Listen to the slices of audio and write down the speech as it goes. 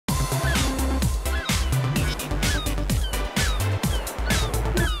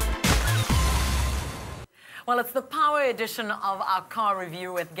Well, it's the power edition of our car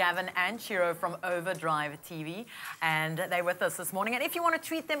review with Gavin and Chiro from Overdrive TV, and they're with us this morning. And if you want to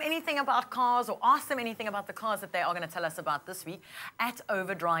tweet them anything about cars or ask them anything about the cars that they are going to tell us about this week, at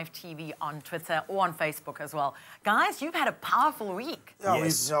Overdrive TV on Twitter or on Facebook as well. Guys, you've had a powerful week. Yeah,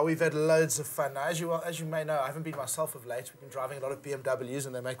 Yes. we've had loads of fun. As you may know, I haven't been myself of late. We've been driving a lot of BMWs,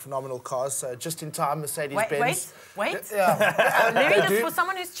 and they make phenomenal cars. So just in time, Mercedes Benz. Wait. Yeah. Let me just, for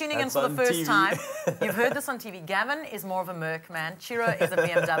someone who's tuning in for the first TV. time, you've heard this on TV. Gavin is more of a Merc man. Chiro is a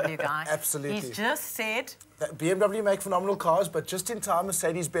BMW guy. Absolutely. He's just said... BMW make phenomenal cars, but just in time,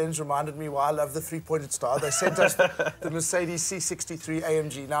 Mercedes Benz reminded me why I love the three-pointed star. They sent us the Mercedes C63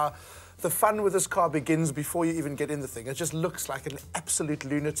 AMG. Now, the fun with this car begins before you even get in the thing. It just looks like an absolute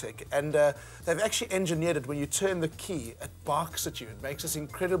lunatic. And they've actually engineered it. When you turn the key, it barks at you. It makes this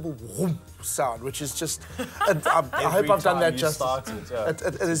incredible whoomp sound, which is just... I hope I've done that justice.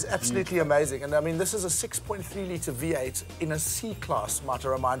 It is absolutely amazing. And I mean, this is a 6.3-litre V8 in a C-Class, might I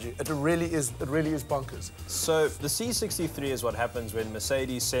remind you. It really is bonkers. So the C63 is what happens when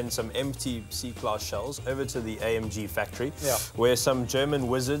Mercedes sends some empty C-Class shells over to the AMG factory, where some German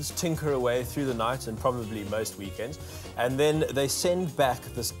wizards tinker away through the night and probably most weekends, and then they send back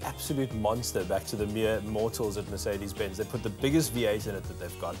this absolute monster back to the mere mortals at Mercedes-Benz. They put the biggest V8 in it that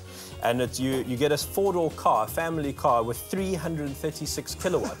they've got, and you get a four-door car, a family car with 336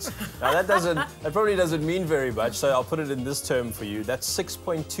 kilowatts. Now that probably doesn't mean very much, so I'll put it in this term for you. That's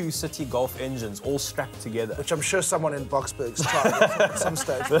 6.2 City Golf engines all strapped together. Which I'm sure someone in Boksburg's tried at some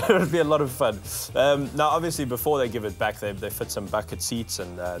stage. It would be a lot of fun. Now, obviously, before they give it back, they fit some bucket seats,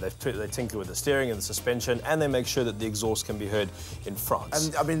 and they tinker with the steering and the suspension, and they make sure that the exhaust can be heard in France.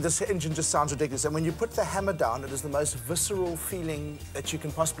 And I mean, this engine just sounds ridiculous. And when you put the hammer down, it is the most visceral feeling that you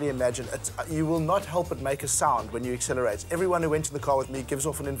can possibly imagine. You will not help but make a sound when you accelerate. Everyone who went in the car with me gives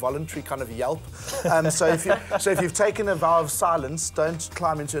off an involuntary kind of yelp. So if you've taken a vow of silence, don't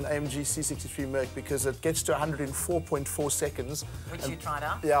climb into an AMG C63 Merc, because it gets to 104.4 seconds. Which you tried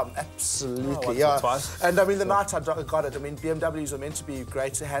out? Yeah, absolutely. Twice. And I mean, the night I got it, I mean, BMWs are meant to be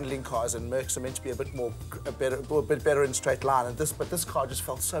great at handling cars, and Mercs are meant to be a bit better in straight line. But this car just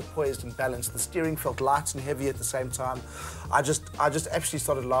felt so poised and balanced. The steering felt light and heavy at the same time. I just actually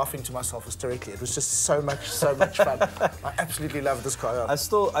started laughing to myself hysterically. It was just so much fun. I absolutely love this car. I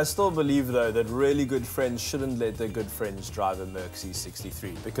still believe, though, that really good friends shouldn't let their good friends drive a Merc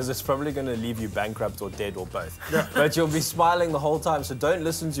C63, because it's probably going to leave you bankrupt or dead or both. Yeah. But you'll be smiling the whole time, so don't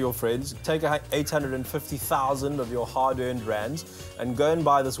listen to your friends. Take 850,000 of your hard-earned rands and go and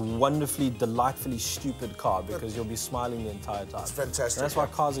buy this wonderfully, delightfully stupid car, because you'll be smiling the entire time. It's fantastic. And that's why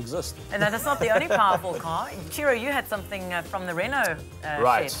cars exist. And that's not the only powerful car. Chiro, you had something from the Renault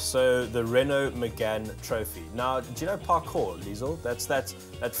Right, shed. so the Renault Megane trophy. Now, do you know parkour, Liesl? That's that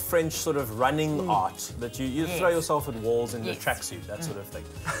French sort of running art that you throw yourself at walls in your tracksuit, that sort of thing.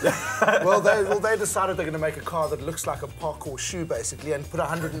 Well, they decided they're going to make a car that looks like a parkour shoe, basically, and put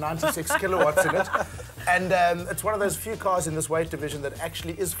 196 kilowatts in it. And it's one of those few cars in this weight division that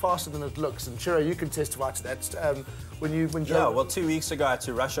actually is faster than it looks. And Chiro, you can testify to that. Well, 2 weeks ago, I had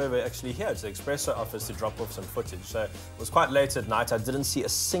to rush over actually here to the Expresso office to drop off some footage. So it was quite late at night. I didn't see a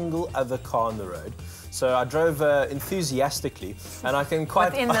single other car on the road. So I drove enthusiastically, and I can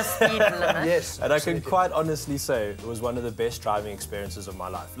quite... Within the speed limit. Yes, and I can quite honestly say it was one of the best driving experiences of my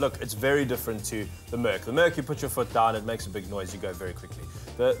life. Look, it's very different to the Merc. The Merc, you put your foot down, it makes a big noise, you go very quickly.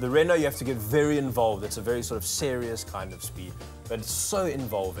 The Renault, you have to get very involved. It's a very sort of serious kind of speed, but it's so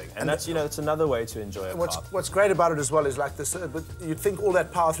involving. And that's, it's another way to enjoy a car. What's great about it as well is like this, you'd think all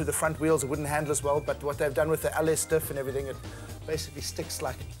that power through the front wheels, it wouldn't handle as well, but what they've done with the LS diff and everything, it basically sticks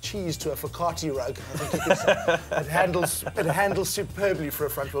like cheese to a focaccia rug. I think you could say. It handles superbly for a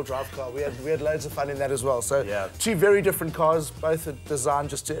front-wheel drive car. We had loads of fun in that as well. So two very different cars, both are designed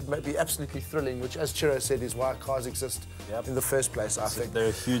just to be absolutely thrilling, which, as Chiro said, is why cars exist in the first place, I think. They're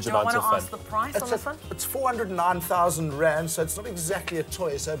a huge amount of fun. Do you want to ask the price on this one? It's 409,000 rand, so it's not exactly a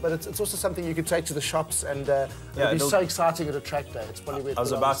toy, but it's also something you could take to the shops, and it'll be so exciting at a track day. It's probably where I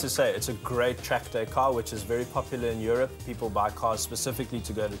was about to say, it's a great track day car, which is very popular in Europe. People buy cars specifically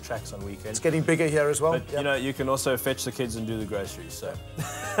to go to tracks on weekends. It's getting bigger here as well. But, you can also fetch the kids and do the groceries, so...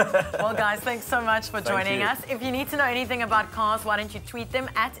 Well, guys, thanks so much for joining us. If you need to know anything about cars, why don't you tweet them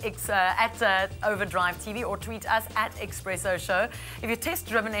at Overdrive TV, or tweet us at Expresso Show. If you've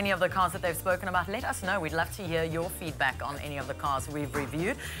test-driven any of the cars that they've spoken about, let us know. We'd love to hear your feedback on any of the cars we've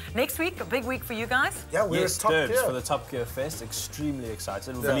reviewed. Next week, a big week for you guys. Yeah, we're Top Gear for the Top Gear Fest. Extremely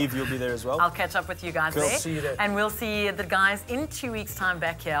excited. I believe you'll be there as well. I'll catch up with you guys there. See you there. And we'll see the guys in 2 weeks' time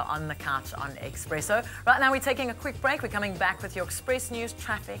back here on the couch on Expresso. Right now, we're taking a quick break. We're coming back with your Express News,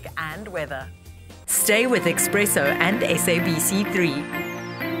 traffic and weather. Stay with Expresso and SABC3.